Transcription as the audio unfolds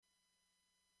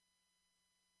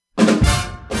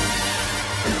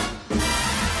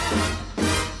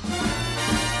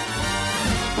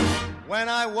When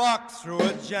I walk through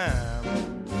a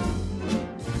jam,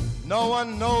 no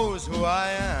one knows who I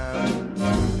am.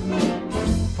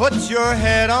 Put your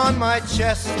head on my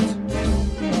chest,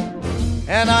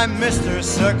 and I'm Mr.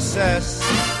 Success.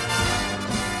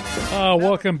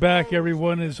 Welcome back,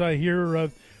 everyone. As I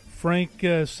hear Frank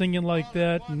singing like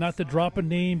that, not to drop a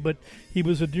name, but he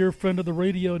was a dear friend of the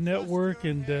radio network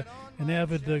and an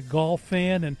avid golf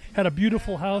fan, and had a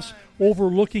beautiful house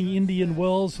overlooking Indian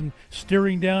Wells and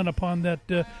staring down upon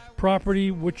that property,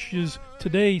 which is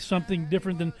today something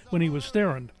different than when he was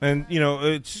staring. And, you know,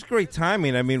 it's great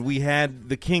timing. I mean, we had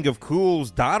the King of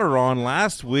Cool's daughter on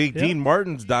last week, Yep. Dean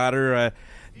Martin's daughter,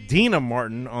 Dina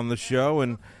Martin, on the show.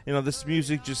 And, you know, this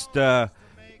music just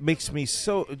makes me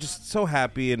so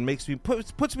happy and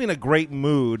puts me in a great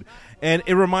mood. And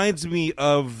it reminds me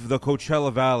of the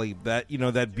Coachella Valley, that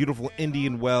beautiful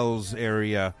Indian Wells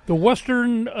area. The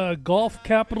western golf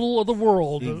capital of the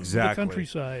world, Exactly. the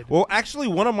countryside. Well, actually,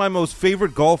 one of my most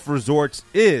favorite golf resorts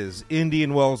is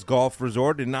Indian Wells Golf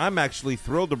Resort, and I'm actually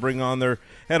thrilled to bring on their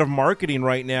head of marketing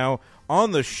right now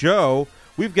on the show.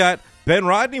 We've got Ben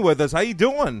Rodney with us. How you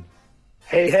doing?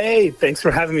 Hey, thanks for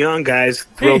having me on, guys.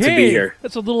 Thrilled to be here.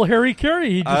 That's a little Harry Carey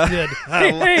he just did.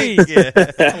 Hey.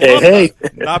 Hey.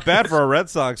 Not bad for a Red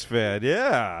Sox fan,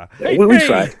 yeah. We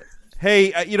try.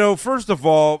 Hey, first of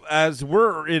all, as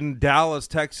we're in Dallas,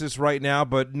 Texas right now,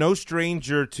 but no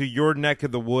stranger to your neck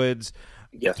of the woods,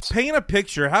 Yes. paint a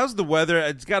picture. How's the weather?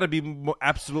 It's got to be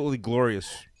absolutely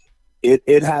glorious.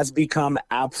 It has become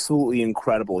absolutely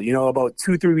incredible. You know, about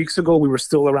 2-3 weeks ago, we were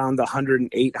still around the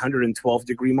 108, 112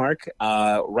 degree mark.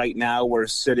 Right now, we're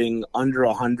sitting under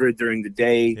 100 during the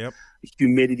day. Yep.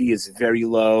 Humidity is very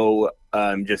low.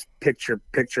 Just picture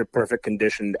perfect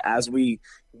condition. As we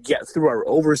get through our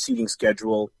overseeding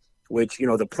schedule, which, you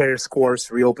know, the Players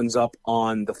course reopens up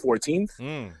on the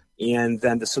 14th. And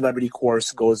then the Celebrity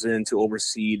course goes into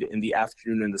overseed in the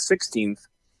afternoon on the 16th.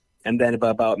 And then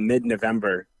about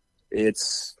mid-November,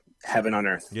 it's heaven on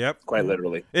earth. Yep. Quite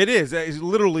literally. It is. It's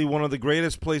literally one of the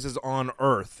greatest places on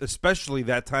earth, especially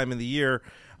that time of the year,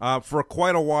 for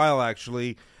quite a while,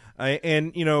 actually.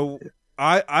 And, you know,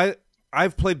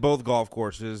 I've played both golf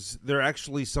courses. They're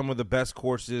actually some of the best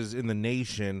courses in the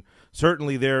nation,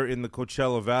 certainly there in the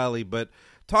Coachella Valley. But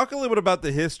talk a little bit about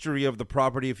the history of the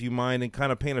property, if you mind, and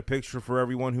kind of paint a picture for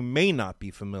everyone who may not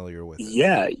be familiar with it.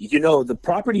 Yeah. You know, the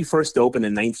property first opened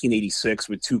in 1986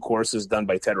 with 2 courses done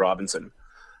by Ted Robinson.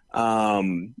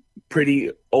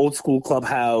 Pretty old school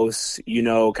clubhouse, you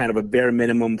know, kind of a bare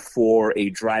minimum for a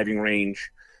driving range.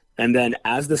 And then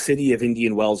as the city of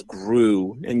Indian Wells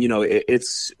grew, and, you know,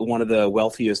 it's one of the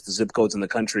wealthiest zip codes in the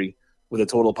country with a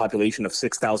total population of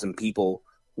 6,000 people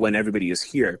when everybody is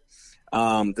here.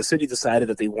 The city decided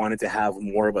that they wanted to have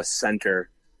more of a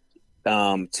center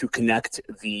to connect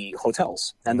the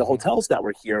hotels. And the hotels that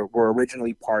were here were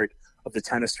originally part of the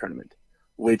tennis tournament,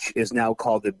 which is now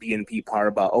called the BNP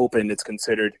Paribas Open. It's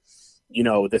considered, you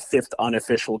know, the 5th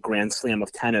unofficial Grand Slam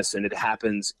of tennis, and it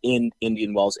happens in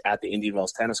Indian Wells at the Indian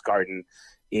Wells Tennis Garden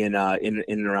in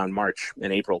and around March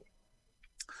and April.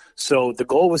 So the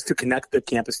goal was to connect the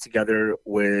campus together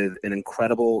with an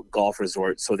incredible golf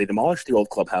resort. So they demolished the old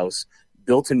clubhouse,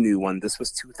 built a new one. This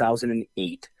was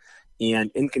 2008.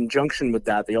 And in conjunction with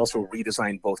that, they also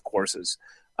redesigned both courses.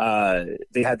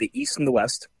 They had the East and the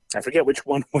West. I forget which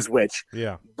one was which.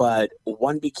 Yeah. But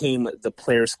one became the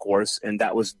Players course, and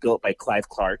that was built by Clive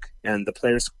Clark. And the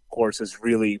Players course is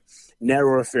really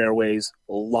narrower fairways,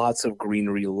 lots of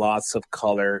greenery, lots of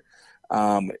color.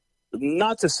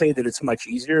 Not to say that it's much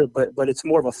easier, but it's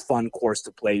more of a fun course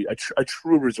to play, a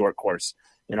true resort course,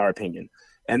 in our opinion.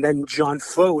 And then John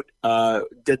Fote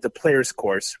did the Players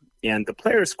course, and the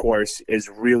Players course is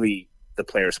really the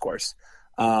Players course.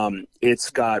 It's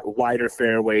got wider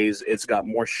fairways. It's got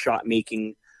more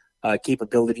shot-making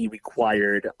capability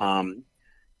required, a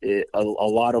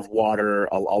lot of water,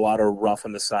 a lot of rough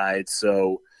on the side.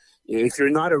 So if you're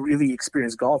not a really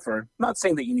experienced golfer, I'm not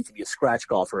saying that you need to be a scratch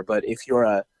golfer, but if you're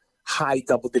a high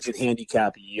double-digit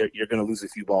handicap, you're going to lose a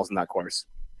few balls in that course.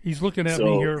 He's looking at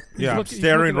me here. I'm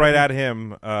staring right at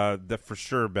him, for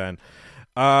sure, Ben.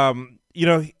 You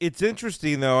know, it's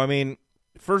interesting, though. I mean,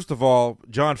 first of all,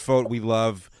 John Fote, we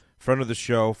love, friend of the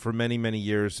show for many, many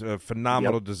years, a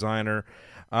phenomenal designer.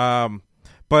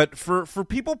 But for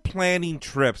people planning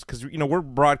trips, because, you know, we're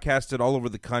broadcasted all over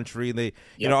the country, and they,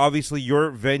 you know, obviously your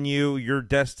venue, your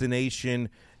destination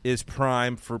is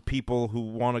prime for people who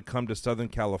want to come to Southern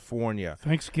California.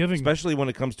 Thanksgiving. Especially when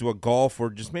it comes to a golf or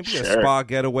just maybe a spa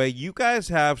getaway. You guys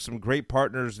have some great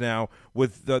partners now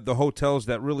with the hotels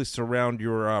that really surround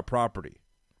your property.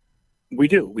 We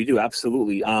do,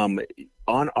 absolutely. On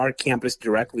our campus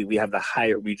directly, we have the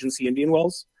Hyatt Regency Indian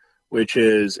Wells, which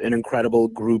is an incredible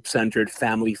group-centered,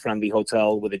 family-friendly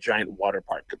hotel with a giant water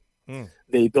park.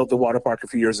 They built the water park a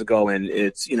few years ago, and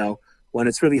it's, when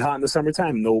it's really hot in the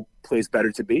summertime, no place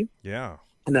better to be. Yeah.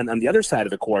 And then on the other side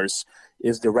of the course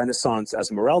is the Renaissance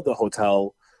Esmeralda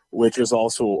Hotel, which is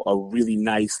also a really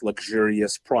nice,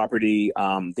 luxurious property.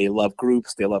 They love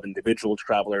groups. They love individual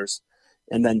travelers.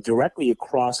 And then directly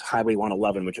across Highway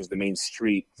 111, which is the main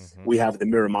street, we have the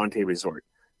Miramonte Resort.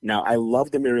 Now, I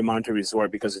love the Miramonte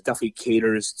Resort because it definitely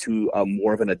caters to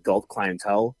more of an adult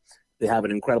clientele. They have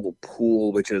an incredible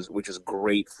pool, which is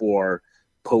great for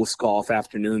post-golf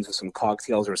afternoons with some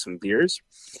cocktails or some beers.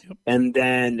 Yep. And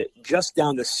then just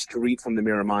down the street from the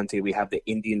Miramonte, we have the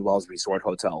Indian Wells Resort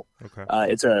Hotel. Okay.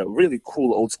 It's a really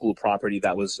cool old-school property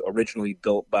that was originally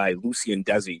built by Lucien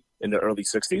Desi in the early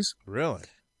 60s. Really?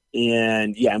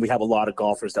 And we have a lot of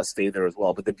golfers that stay there as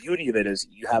well. But the beauty of it is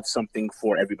you have something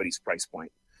for everybody's price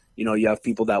point. You have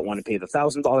people that want to pay the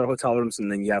 $1,000 hotel rooms,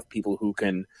 and then you have people who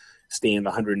can stay in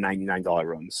the $199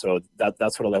 rooms. So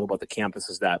that's what I love about the campus,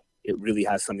 is that it really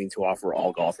has something to offer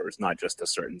all golfers, not just a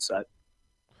certain set.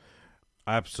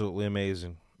 Absolutely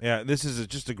amazing. Yeah, this is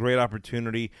just a great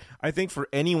opportunity. I think for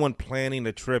anyone planning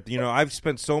a trip, I've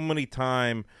spent so much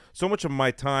of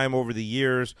my time over the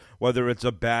years, whether it's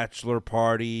a bachelor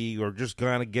party or just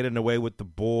kind of getting away with the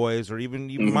boys or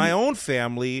even my own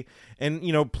family and,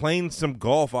 playing some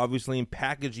golf, obviously, and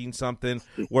packaging something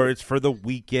where it's for the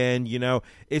weekend,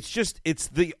 it's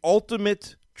the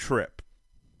ultimate trip.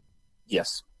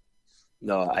 Yes.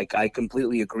 No, I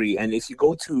completely agree. And if you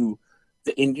go to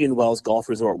the Indian Wells Golf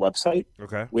Resort website,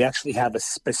 we actually have a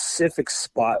specific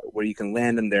spot where you can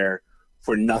land in there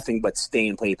for nothing but stay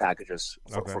and play packages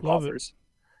for golfers.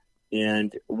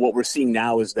 And what we're seeing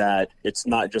now is that it's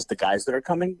not just the guys that are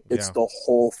coming, it's the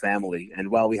whole family.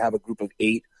 And while we have a group of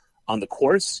 8 on the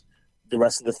course, the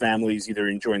rest of the family is either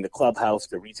enjoying the clubhouse,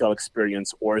 the retail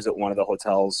experience, or is at one of the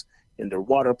hotels in their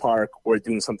water park or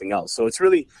doing something else. So it's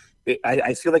really,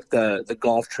 I feel like the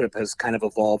golf trip has kind of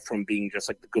evolved from being just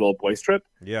like the good old boys trip.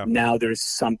 Yeah. Now there's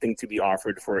something to be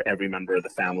offered for every member of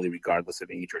the family, regardless of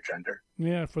age or gender.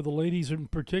 Yeah, for the ladies in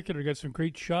particular, got some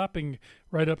great shopping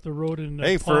right up the road in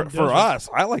Hey, for us,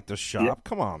 I like to shop. Yeah.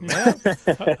 Come on, man.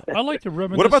 I like to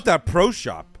reminisce. What about that pro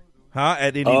shop?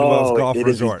 At Indian Wells Golf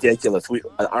Resort. It is ridiculous.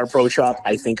 Our pro shop,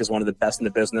 I think, is one of the best in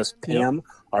the business. Pam,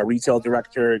 our retail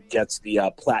director, gets the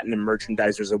Platinum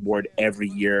Merchandisers Award every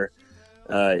year,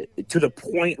 to the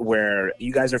point where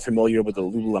you guys are familiar with the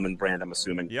Lululemon brand, I'm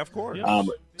assuming. Yeah, of course.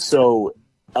 So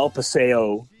El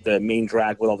Paseo, the main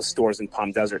drag with all the stores in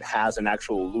Palm Desert, has an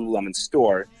actual Lululemon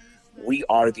store. We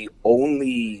are the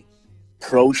only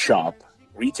pro shop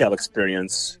retail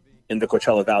experience in the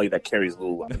Coachella Valley that carries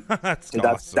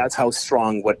Lululemon. That's how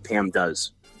strong what Pam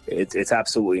does. It's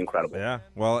absolutely incredible. Yeah,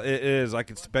 well, it is. I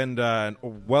could spend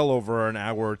well over an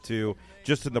hour or two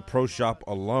just in the pro shop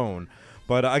alone.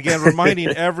 But again, reminding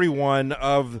everyone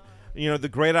of the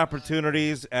great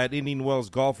opportunities at Indian Wells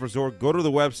Golf Resort. Go to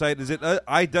the website. Is it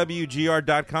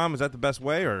iwgr.com? Is that the best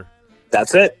way? Or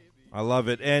that's it. I love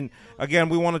it. And again,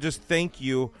 we want to just thank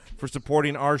you for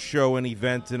supporting our show and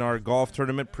event in our golf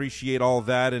tournament. Appreciate all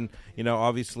that. And,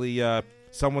 obviously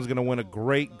someone's going to win a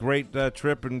great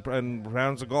trip and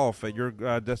rounds of golf at your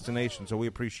destination. So we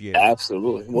appreciate it.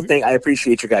 Absolutely. Well, I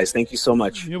appreciate you guys. Thank you so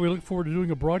much. Yeah, we look forward to doing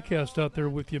a broadcast out there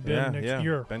with you, Ben, next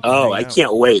year. Ben, I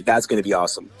can't wait. That's going to be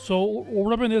awesome. So we'll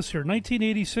reminisce here.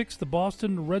 1986, the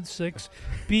Boston Red Sox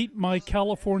beat my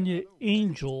California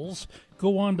Angels,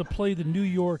 go on to play the New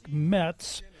York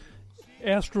Mets.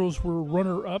 Astros were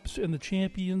runner-ups, and the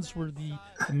champions were the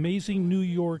amazing New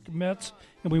York Mets.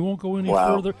 And we won't go any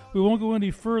further. We won't go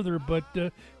any further, but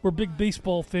we're big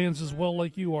baseball fans as well,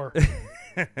 like you are.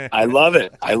 I love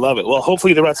it. Well,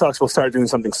 hopefully the Red Sox will start doing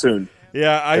something soon.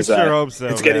 Yeah, I sure hope so.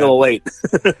 It's getting a little late.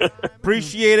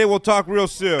 Appreciate it. We'll talk real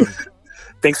soon.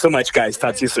 Thanks so much, guys.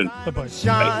 Talk to you soon. Bye-bye.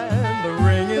 Shine, the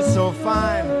ring is so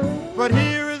fine, but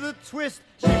here is a twist.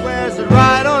 She wears it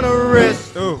right on her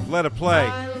wrist. Ooh, let it play.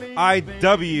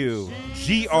 iwgr.com,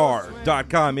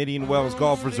 Indian Wells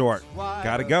Golf Resort.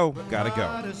 Gotta go.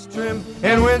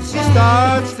 And when she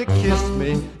starts to kiss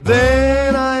me,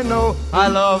 then I know I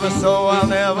love her so I'll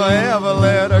never ever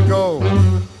let her go.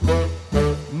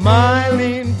 My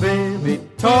lean baby,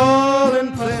 tall